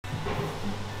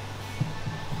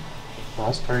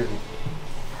That's crazy.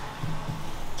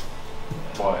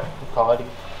 What? The quality.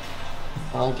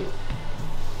 I like it.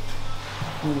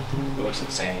 It looks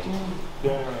insane.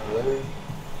 Yeah, really?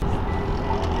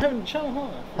 Having a channel,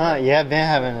 huh? Huh, yeah, I've been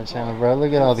having a channel, bro.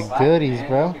 Look at all the goodies,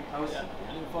 bro.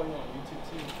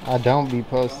 I don't be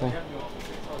posting.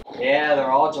 Yeah, they're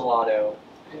all gelato.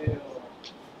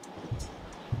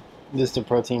 This is the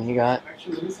protein he got.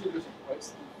 Actually, let me see if there's a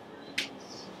price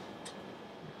difference.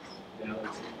 Yeah,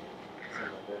 let's see.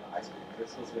 Ice cream.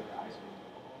 This was good ice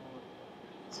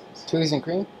cream. Cookies and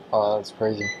cream? Oh, that's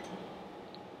crazy.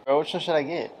 Bro, which one should I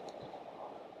get?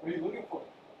 What are you looking for?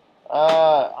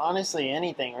 Honestly,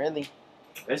 anything, really.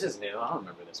 This is new. I don't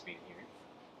remember this being here.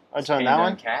 Which one, that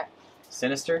one? Cat?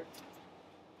 Sinister?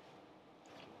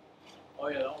 Oh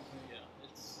yeah, that one's new. Yeah,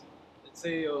 it's a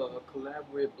collab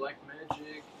with Black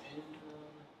Magic and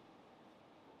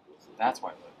That's why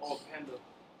it looks. oh Panda. The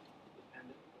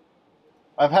Panda.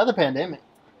 I've had the pandemic.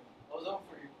 What was that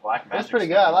for you? Black Magic. That's pretty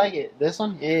good. I like it. This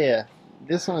one? Yeah.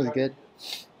 This one is good.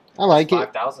 I like it.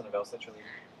 5,000 of those, literally.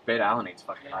 Beta alanate's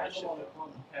fucking high as shit, though.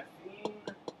 Caffeine.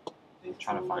 I'm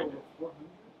trying to find it. 400.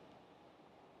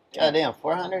 Goddamn,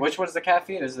 400? Which one is the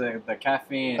caffeine? Is the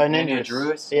caffeine Oh, Ninja Ninjas.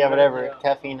 Druis? Yeah, whatever. Yeah.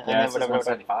 Caffeine. Yeah, and then this is whatever.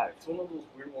 175. It's one of those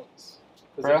weird ones.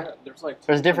 'Cause Bro? there's like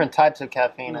There's different types of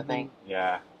caffeine, I think.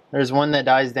 Yeah. There's one that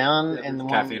dies down, Yeah, and the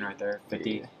one. Caffeine right there, 50.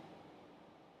 Yeah.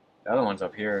 The other one's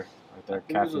up here, right there.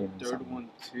 There's Caffeine. a third one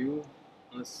too,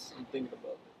 unless I'm thinking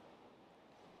about it.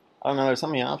 I don't know. There's so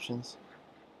many options.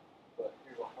 But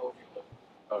here, how would you look?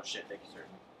 Oh shit, thank you, sir.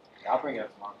 Yeah, I'll bring it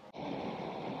up tomorrow.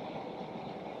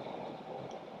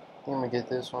 I'm gonna get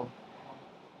this one.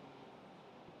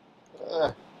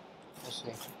 Let's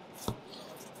see.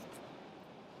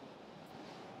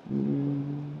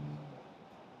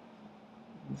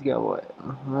 It's got what?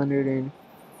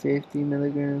 150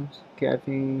 milligrams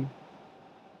caffeine.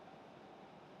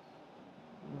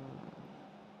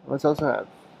 What's also have?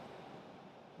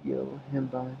 Yo,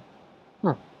 hembine.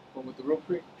 One with the rope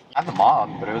free. I have a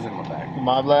mob, but it was in my bag.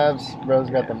 Mob Labs. Bro's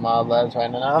got the Mob Labs right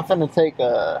now. I'm finna take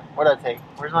what'd I take?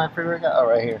 Where's my pre-workout? Oh,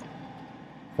 right here.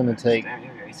 Finna take Damn,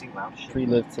 your AC loud as shit.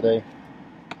 pre-lift today.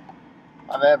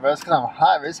 My bad, bro. It's cause I'm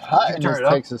hot. It's hot You in turn this it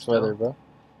up, Texas weather, bro.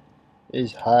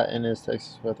 It's hot in this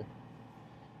Texas weather.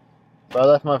 Bro, I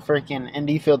left my freaking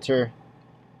ND filter,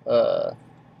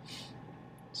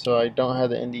 so I don't have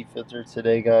the ND filter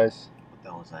today, guys. What the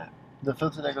hell is that? The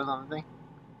filter that goes on the thing?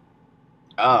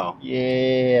 Oh.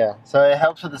 Yeah. So it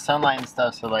helps with the sunlight and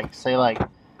stuff. So like, say like,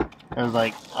 there's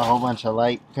like a whole bunch of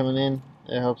light coming in.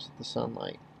 It helps with the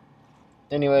sunlight.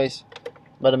 Anyways,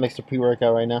 about to mix the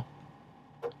pre-workout right now.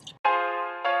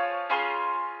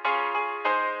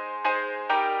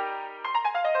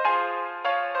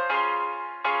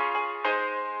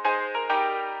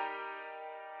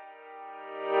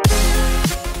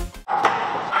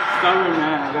 Stop it,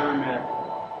 man. I got it, man.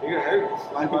 You're gonna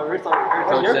hurt. My wrist already hurts.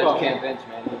 Coach Your said fault. you can't bench,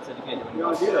 man. He said you can't do You anything.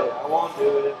 don't do that. I won't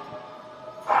do it.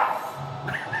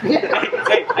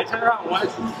 Hey, I turned around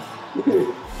once.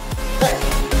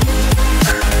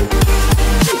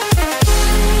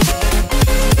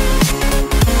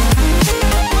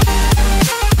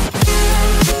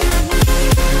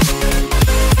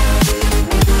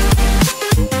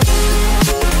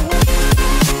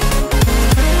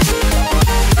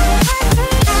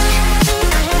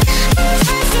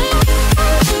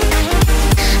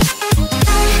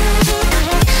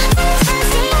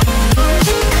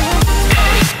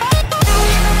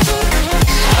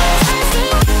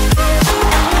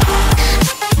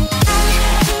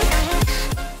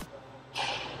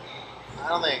 I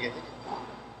don't think I can.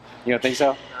 You don't think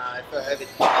so? Nah, I feel heavy.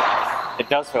 It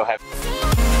does feel heavy.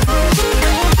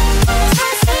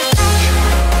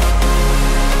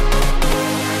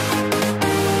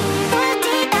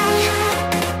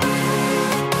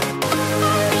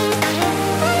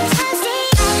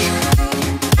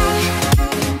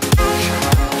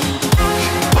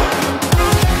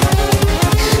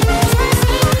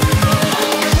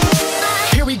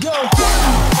 Here we go.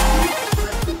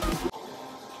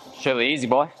 Chili easy,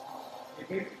 boy. I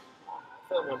feel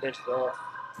my bench is off.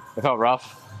 It felt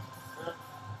rough.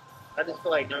 I just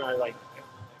feel like no, like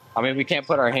I mean, we can't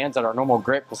put our hands at our normal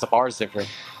grip because the bar is different.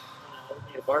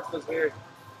 the bar feels weird.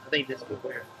 I think this feels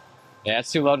weird. Yeah,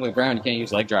 it's too low to the ground. You can't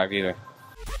use leg drive either.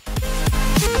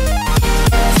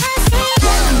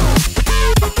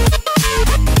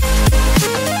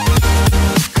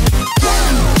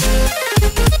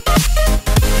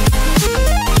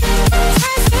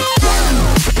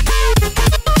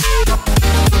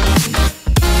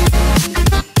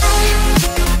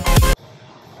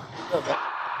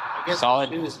 I guess Solid.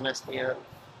 the shoes messed me up.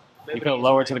 You feel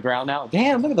lower to the ground now?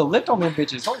 Damn, look at the lift on them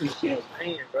bitches. Holy shit.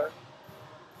 Man, bro.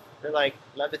 They're like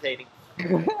levitating.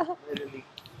 Literally.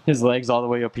 His legs all the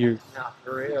way up here. Nah,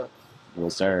 for real.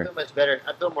 Yes, I sir. feel much better.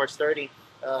 I feel more sturdy.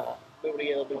 Able to get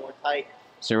a little bit more tight.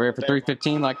 So you're ready for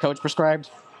 315 like coach prescribed?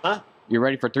 Huh? You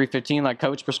ready for 315 like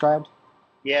coach prescribed?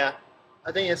 Yeah.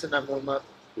 I think it's enough warm up.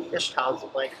 It's time to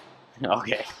play.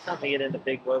 Okay. Time to get into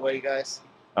big boy way, guys.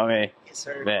 Okay. Yes,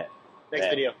 sir. Bet. Next Bet.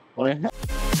 video.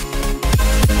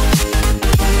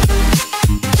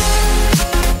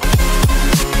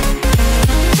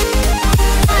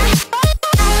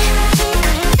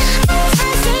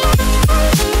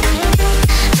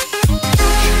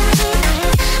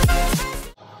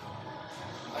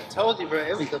 I told you, bro.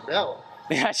 It was the belt.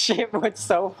 That shit went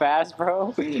so fast,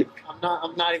 bro.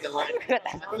 I'm not even lying. I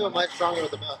feel much stronger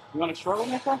with the belt. You want to struggle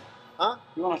next time? Huh?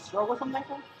 You want to struggle with him next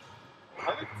time?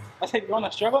 Huh? I said, you want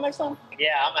to struggle next time? Yeah,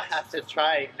 I'm gonna have to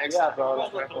try next Yeah, time. bro.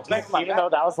 Even though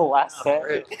that was the last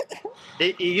set.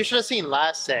 You should have seen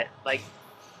last set. Like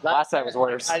Last set was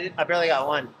worse. I barely got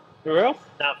one. For real?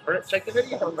 Not first. Check the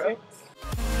video, bro.